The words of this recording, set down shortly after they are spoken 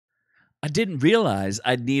I didn't realize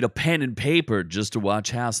I'd need a pen and paper just to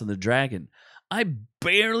watch House of the Dragon. I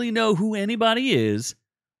barely know who anybody is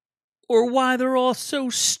or why they're all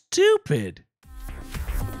so stupid.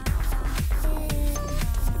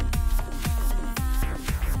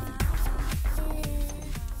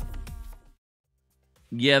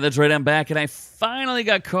 Yeah, that's right. I'm back, and I finally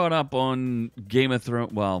got caught up on Game of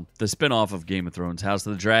Thrones. Well, the spinoff of Game of Thrones, House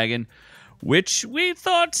of the Dragon, which we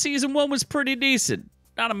thought season 1 was pretty decent.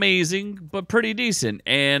 Not amazing, but pretty decent.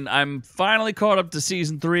 And I'm finally caught up to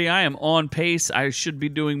season 3. I am on pace. I should be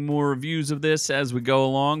doing more reviews of this as we go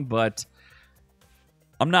along, but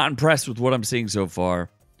I'm not impressed with what I'm seeing so far.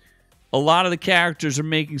 A lot of the characters are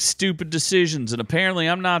making stupid decisions, and apparently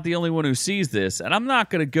I'm not the only one who sees this. And I'm not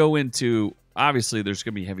going to go into... Obviously, there's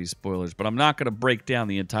going to be heavy spoilers, but I'm not going to break down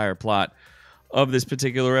the entire plot of this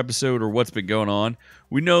particular episode or what's been going on.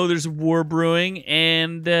 We know there's a war brewing,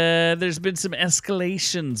 and there's been some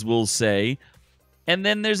escalations, we'll say. And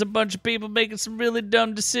then there's a bunch of people making some really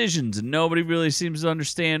dumb decisions, and nobody really seems to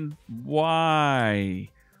understand why.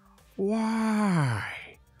 Why?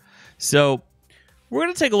 So, we're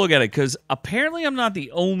going to take a look at it, because apparently I'm not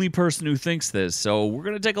the only person who thinks this. So, we're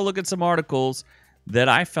going to take a look at some articles that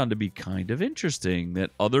I found to be kind of interesting,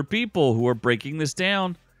 that other people who are breaking this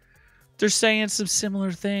down, they're saying some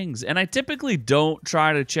similar things. And I typically don't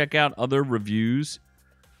try to check out other reviews,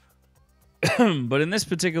 but in this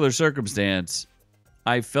particular circumstance,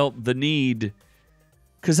 I felt the need,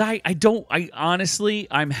 because I'm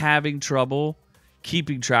having trouble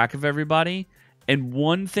keeping track of everybody. And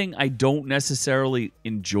one thing I don't necessarily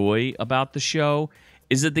enjoy about the show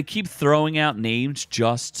is that they keep throwing out names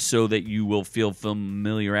just so that you will feel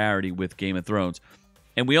familiarity with Game of Thrones.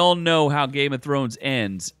 And we all know how Game of Thrones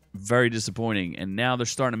ends. Very disappointing. And now they're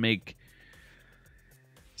starting to make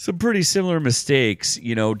some pretty similar mistakes.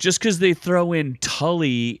 You know, just because they throw in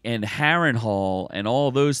Tully and Harrenhal and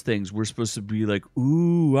all those things, we're supposed to be like,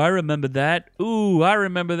 ooh, I remember that. Ooh, I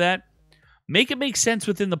remember that. Make it make sense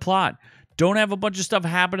within the plot. Don't have a bunch of stuff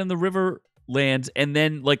happen in the Riverlands, and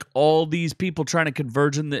then like all these people trying to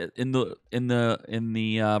converge in the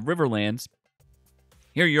Riverlands.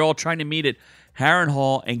 Here, you're all trying to meet at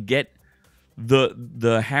Harrenhal and get the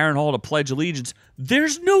Harrenhal to pledge allegiance.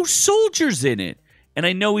 There's no soldiers in it, and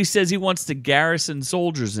I know he says he wants to garrison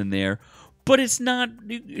soldiers in there, but it's not.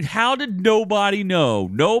 How did nobody know?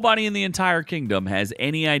 Nobody in the entire kingdom has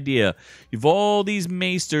any idea. You've all these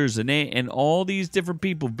maesters and all these different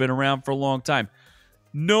people who've been around for a long time.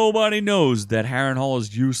 Nobody knows that Harrenhal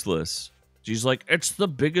is useless. She's like, it's the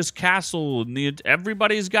biggest castle, and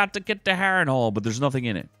everybody's got to get to Harrenhal, but there's nothing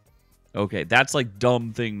in it. Okay, that's like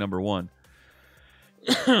dumb thing number one.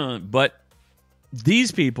 But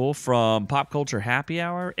these people from Pop Culture Happy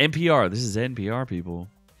Hour, NPR, this is NPR people,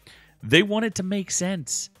 they want it to make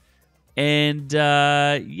sense. And,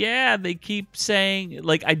 yeah, they keep saying,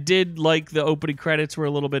 like, I did like the opening credits were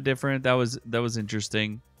a little bit different. That was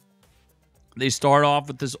interesting. They start off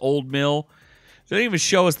with this old mill. They didn't even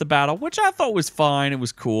show us the battle, which I thought was fine. It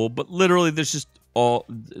was cool. But literally, there's just all,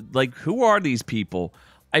 like, who are these people?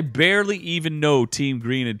 I barely even know Team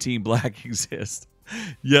Green and Team Black exist.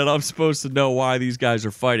 Yet I'm supposed to know why these guys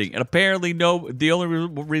are fighting. And apparently, the only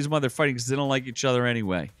reason why they're fighting is they don't like each other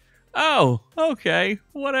anyway. Oh, okay.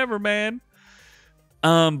 Whatever, man.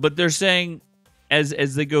 But they're saying,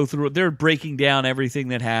 as they go through it, they're breaking down everything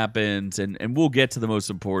that happens, and we'll get to the most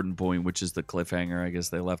important point, which is the cliffhanger. I guess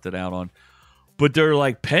they left it out on. But they're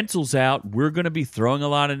like, pencils out. We're going to be throwing a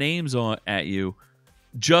lot of names at you.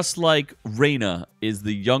 Just like Rhaena is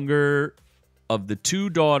the younger of the two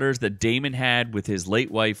daughters that Daemon had with his late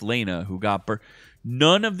wife, Lena, who got birth.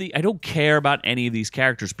 I don't care about any of these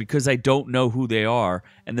characters because I don't know who they are.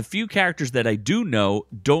 And the few characters that I do know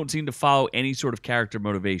don't seem to follow any sort of character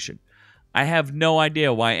motivation. I have no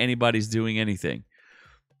idea why anybody's doing anything.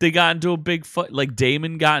 They got into a big fight, like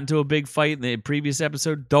Daemon got into a big fight in the previous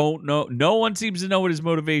episode. Don't know. No one seems to know what his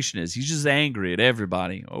motivation is. He's just angry at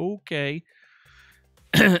everybody. Okay.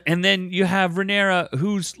 And then you have Rhaenyra,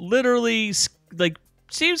 who's literally, like,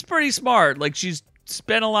 seems pretty smart. Like, she's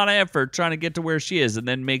spent a lot of effort trying to get to where she is, and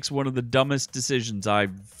then makes one of the dumbest decisions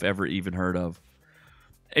I've ever even heard of.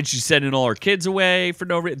 And she's sending all her kids away for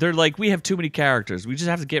no reason. They're like, we have too many characters. We just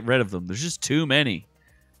have to get rid of them. There's just too many.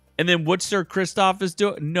 And then what Sir Kristoff is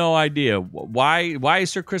doing? No idea. Why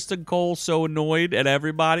is Sir Kristen Cole so annoyed at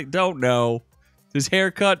everybody? Don't know. His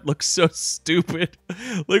haircut looks so stupid.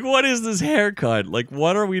 Like, what is this haircut? Like,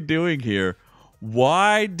 what are we doing here?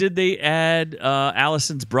 Why did they add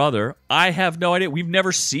Alicent's brother? I have no idea. We've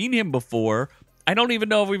never seen him before. I don't even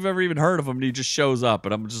know if we've ever even heard of him. And he just shows up.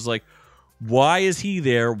 And I'm just like, why is he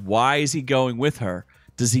there? Why is he going with her?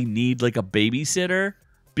 Does he need like a babysitter?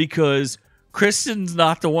 Because Kristen's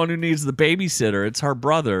not the one who needs the babysitter. It's her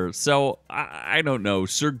brother. So I don't know.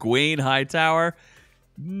 Sir Gawain Hightower,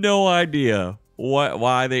 no idea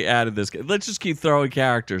why they added this. Let's just keep throwing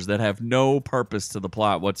characters that have no purpose to the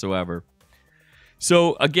plot whatsoever.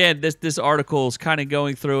 So again, this article is kind of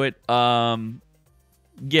going through it.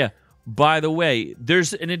 Yeah. By the way,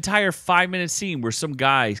 there's an entire 5-minute scene where some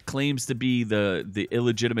guy claims to be the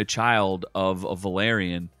illegitimate child of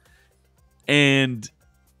Valerian, and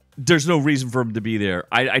there's no reason for him to be there.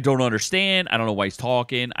 I don't understand. I don't know why he's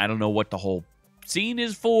talking. I don't know what the whole scene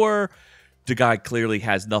is for. The guy clearly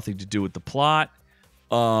has nothing to do with the plot.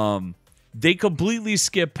 They completely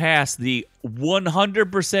skip past the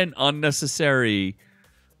 100% unnecessary,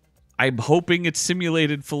 I'm hoping it's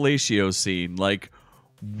simulated fellatio scene. Like,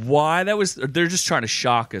 why that was... They're just trying to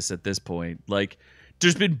shock us at this point. Like,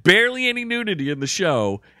 there's been barely any nudity in the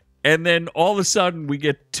show, and then all of a sudden we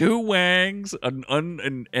get 2 wangs and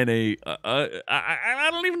a... I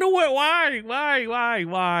don't even know why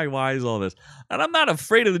is all this? And I'm not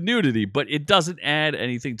afraid of the nudity, but it doesn't add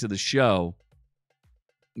anything to the show.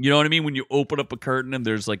 You know what I mean? When you open up a curtain and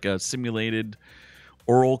there's like a simulated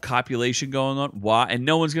oral copulation going on. Why? And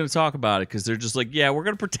no one's going to talk about it because they're just like, yeah, we're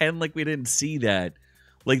going to pretend like we didn't see that.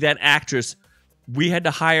 Like that actress, we had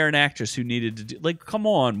to hire an actress who needed to do... Like, come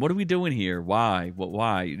on, what are we doing here? Why?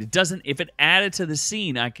 Why? It doesn't... If it added to the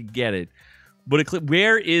scene, I could get it. But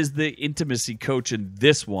where is the intimacy coach in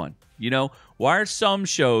this one? You know? Why are some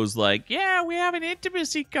shows like, yeah, we have an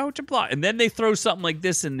intimacy coach and blah, and then they throw something like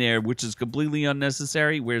this in there, which is completely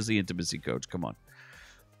unnecessary? Where's the intimacy coach? Come on.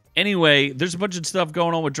 Anyway, there's a bunch of stuff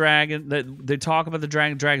going on with Dragon. That they talk about the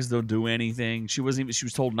Dragon. Dragons don't do anything. She was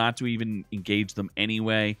told not to even engage them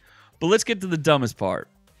anyway. But let's get to the dumbest part.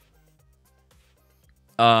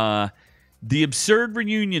 The absurd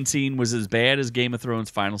reunion scene was as bad as Game of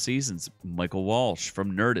Thrones final seasons. Michael Walsh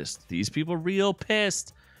from Nerdist. These people real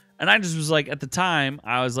pissed. And I just was like, at the time,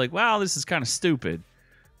 I was like, wow, this is kind of stupid.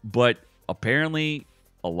 But apparently,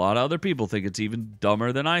 a lot of other people think it's even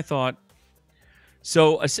dumber than I thought.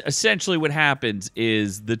 So essentially what happens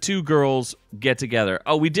is the 2 girls get together.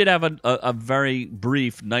 Oh, we did have a very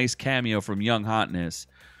brief, nice cameo from Young Hotness.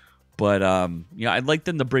 But, yeah, I'd like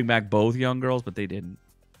them to bring back both young girls, but they didn't.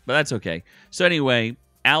 But that's okay. So anyway,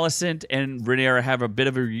 Alicent and Rhaenyra have a bit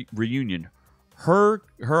of a reunion.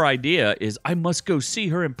 Her idea is, I must go see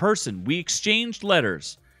her in person. We exchanged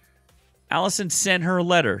letters. Alicent sent her a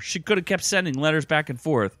letter. She could have kept sending letters back and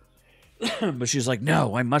forth. But she's like,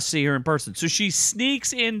 no, I must see her in person. So she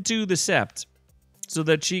sneaks into the Sept so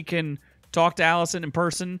that she can talk to Alicent in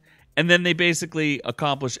person. And then they basically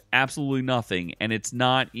accomplish absolutely nothing. And it's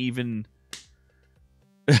not even...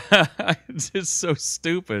 It's just so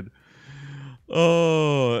stupid.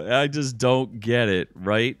 Oh, I just don't get it,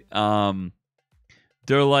 right?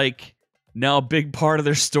 They're like, now a big part of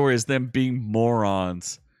their story is them being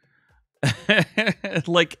morons.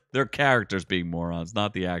 Like their characters being morons,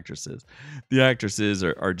 not the actresses. The actresses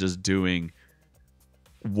are just doing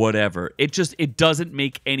whatever. It doesn't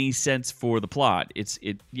make any sense for the plot.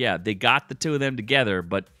 Yeah, they got the 2 of them together,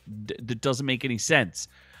 but it doesn't make any sense.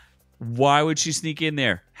 Why would she sneak in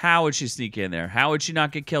there? How would she sneak in there? How would she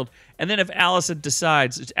not get killed? And then if Alicent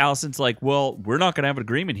decides, Alicent's like, well, we're not going to have an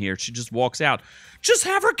agreement here. She just walks out. Just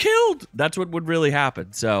have her killed. That's what would really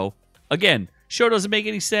happen. So, again, show doesn't make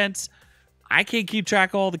any sense. I can't keep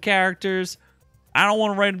track of all the characters. I don't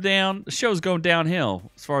want to write them down. The show's going downhill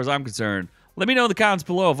as far as I'm concerned. Let me know in the comments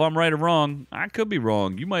below if I'm right or wrong. I could be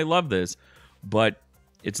wrong. You might love this. But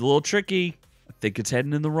it's a little tricky. I think it's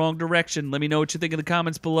heading in the wrong direction. Let me know what you think in the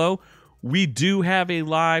comments below. We do have a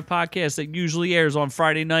live podcast that usually airs on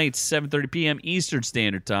Friday nights, 7:30 p.m. Eastern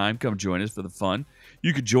Standard Time. Come join us for the fun.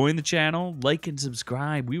 You could join the channel, like and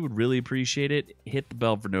subscribe. We would really appreciate it. Hit the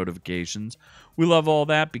bell for notifications. We love all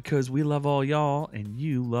that because we love all y'all and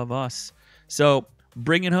you love us. So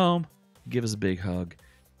bring it home. Give us a big hug.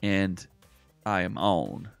 And I am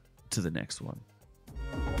on to the next one.